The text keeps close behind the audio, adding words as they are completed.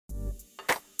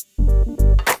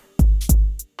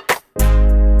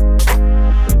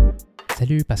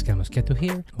Salut, Pascal Moscato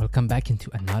here. Welcome back into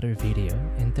another video.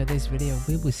 In today's video,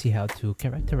 we will see how to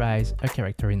characterize a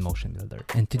character in MotionBuilder.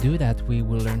 And to do that, we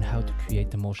will learn how to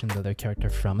create a MotionBuilder character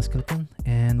from a skeleton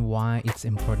and why it's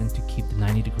important to keep the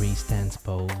 90-degree stance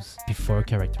pose before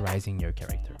characterizing your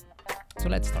character. So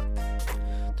let's start.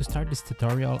 To start this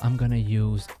tutorial, I'm gonna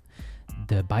use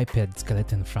the Biped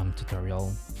Skeleton from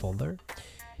tutorial folder,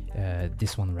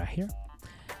 this one right here.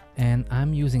 And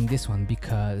I'm using this one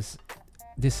because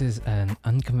this is an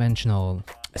unconventional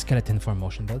skeleton for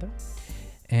MotionBuilder.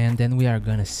 And then we are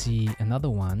gonna see another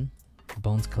one,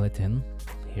 bone skeleton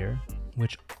here,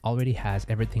 which already has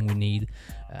everything we need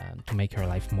to make our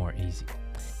life more easy.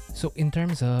 So in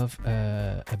terms of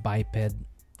a biped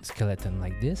skeleton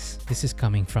like this is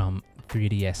coming from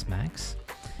 3ds Max.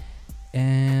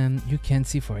 And you can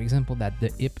see, for example, that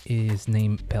the hip is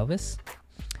named pelvis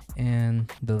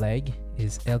and the leg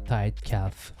is L-tight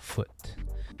calf foot.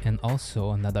 And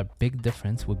also another big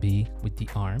difference would be with the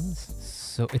arms.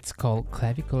 So it's called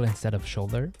clavicle instead of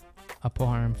shoulder, upper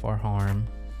arm, forearm,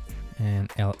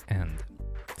 and L end.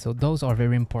 So those are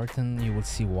very important. You will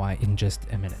see why in just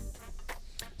a minute.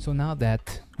 So now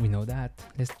that we know that,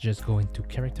 let's just go into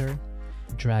character,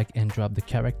 drag and drop the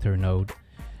character node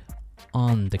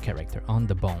on the character, on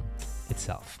the bone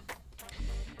itself.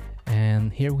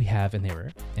 And here we have an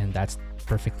error, and that's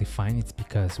perfectly fine. It's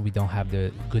because we don't have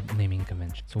the good naming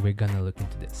convention. So we're gonna look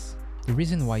into this. The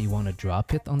reason why you want to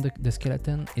drop it on the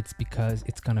skeleton, it's because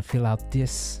it's gonna fill out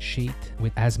this sheet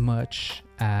with as much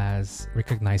as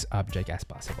recognized object as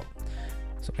possible.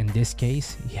 So in this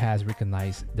case, he has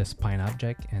recognized the spine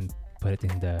object and put it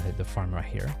in the form right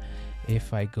here.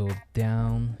 If I go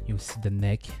down, you see the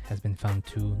neck has been found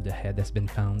too, the head has been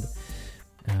found,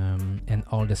 and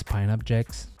all the spine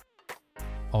objects,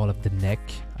 all of the neck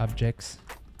objects,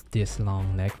 this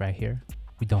long neck right here.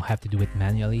 We don't have to do it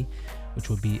manually, which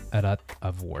will be a lot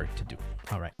of work to do.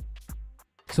 All right.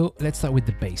 So let's start with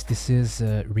the base. This is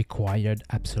required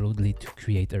absolutely to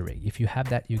create a rig. If you have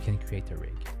that, you can create a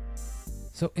rig.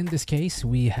 So in this case,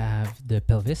 we have the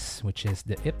pelvis, which is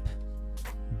the hip.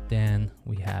 Then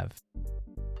we have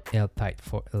L-tight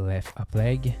for left up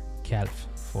leg, calf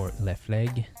for left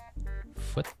leg,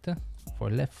 foot for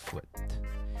left foot.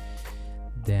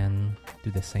 Then do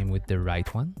the same with the right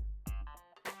one.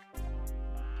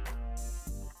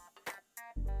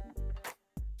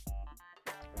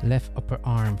 Left upper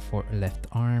arm for left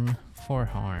arm,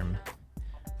 forearm,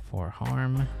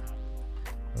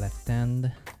 left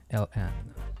hand, L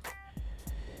end.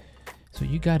 So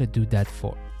you gotta do that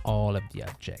for all of the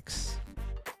objects.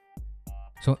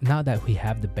 So now that we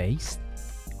have the base,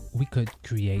 we could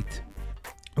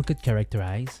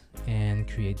characterize and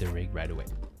create the rig right away.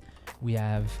 We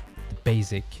have the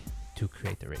basic to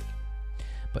create a rig,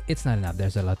 but it's not enough.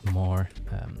 There's a lot more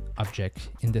object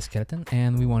in the skeleton,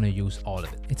 and we want to use all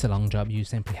of it. It's a long job. You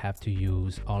simply have to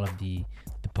use all of the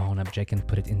bone object and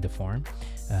put it in the form.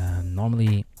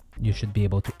 Normally, you should be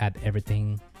able to add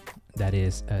everything that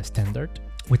is standard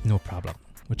with no problem,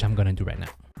 which I'm gonna do right now.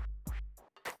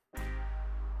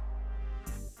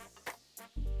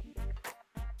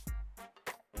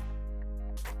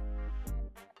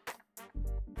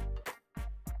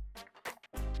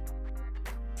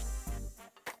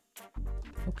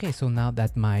 Okay, so now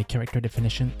that my character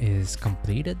definition is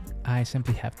completed, I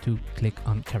simply have to click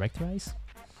on characterize,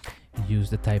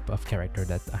 use the type of character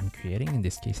that I'm creating. In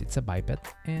this case, it's a biped,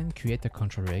 and create a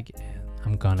control rig. And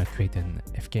I'm gonna create an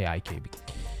FKIKB.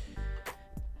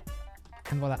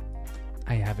 And voila,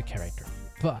 I have a character.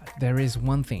 But there is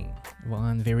one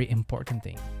very important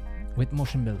thing with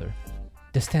MotionBuilder.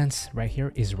 The stance right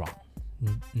here is wrong.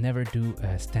 Never do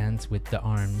a stance with the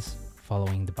arms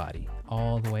following the body.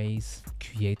 Always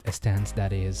create a stance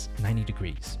that is 90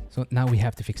 degrees. So now we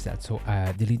have to fix that. So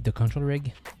delete the control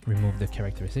rig, remove the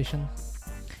characterization.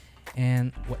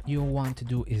 And what you want to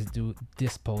do is do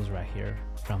this pose right here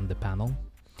from the panel,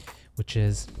 which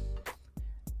is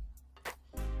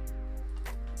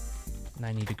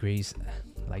 90 degrees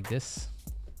like this.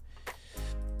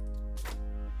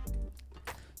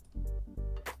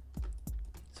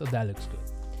 So that looks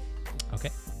good.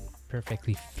 Okay,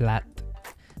 perfectly flat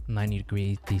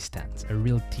 90-degree T stance, a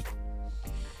real T.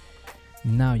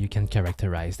 Now you can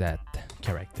characterize that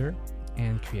character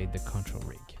and create the control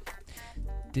rig.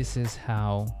 This is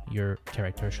how your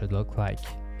character should look like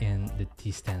in the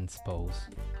T stance pose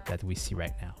that we see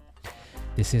right now.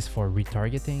 This is for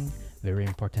retargeting. Very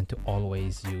important to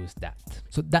always use that.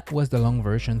 So that was the long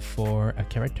version for a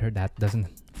character that doesn't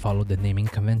follow the naming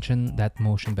convention that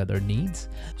MotionBuilder needs.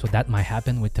 So that might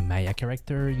happen with the Maya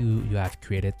character you have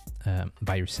created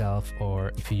by yourself,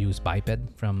 or if you use Biped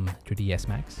from 3ds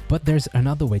Max. But there's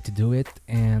another way to do it,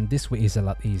 and this way is a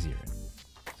lot easier.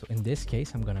 So in this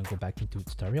case, I'm gonna go back into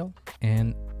tutorial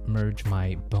and merge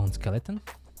my bone skeleton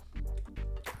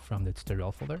from the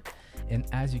tutorial folder. And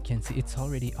as you can see, it's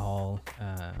already all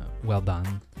well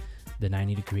done, the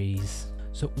 90 degrees.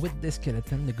 So with this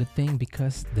skeleton, the good thing,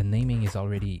 because the naming is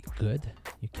already good,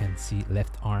 you can see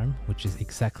left arm, which is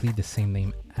exactly the same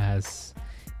name as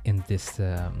in this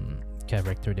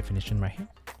character definition right here.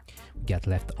 We got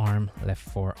left arm, left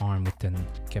forearm with a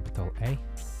capital A.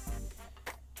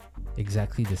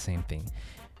 Exactly the same thing.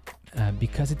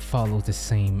 Because it follows the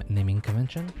same naming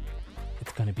convention,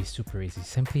 it's gonna be super easy.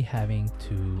 Simply having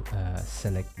to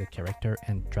select the character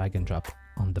and drag and drop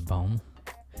on the bone.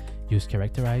 Use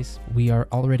Characterize. We are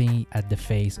already at the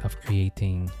phase of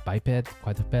creating biped,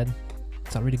 quadruped.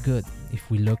 It's already good.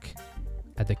 If we look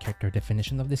at the character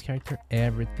definition of this character,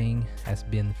 everything has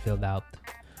been filled out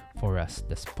for us.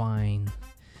 The spine,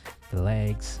 the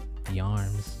legs, the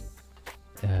arms,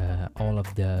 all of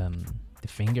the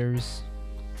fingers,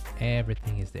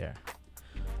 everything is there.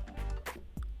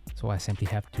 So I simply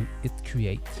have to hit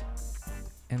create,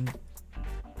 and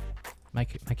my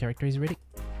character is ready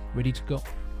to go.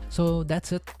 So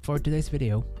that's it for today's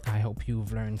video. I hope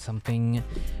you've learned something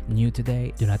new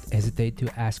today. Do not hesitate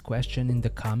to ask questions in the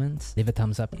comments. Leave a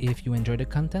thumbs up if you enjoyed the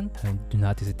content, and do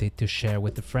not hesitate to share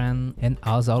with a friend. And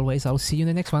as always, I'll see you in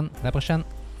the next one. À la prochaine!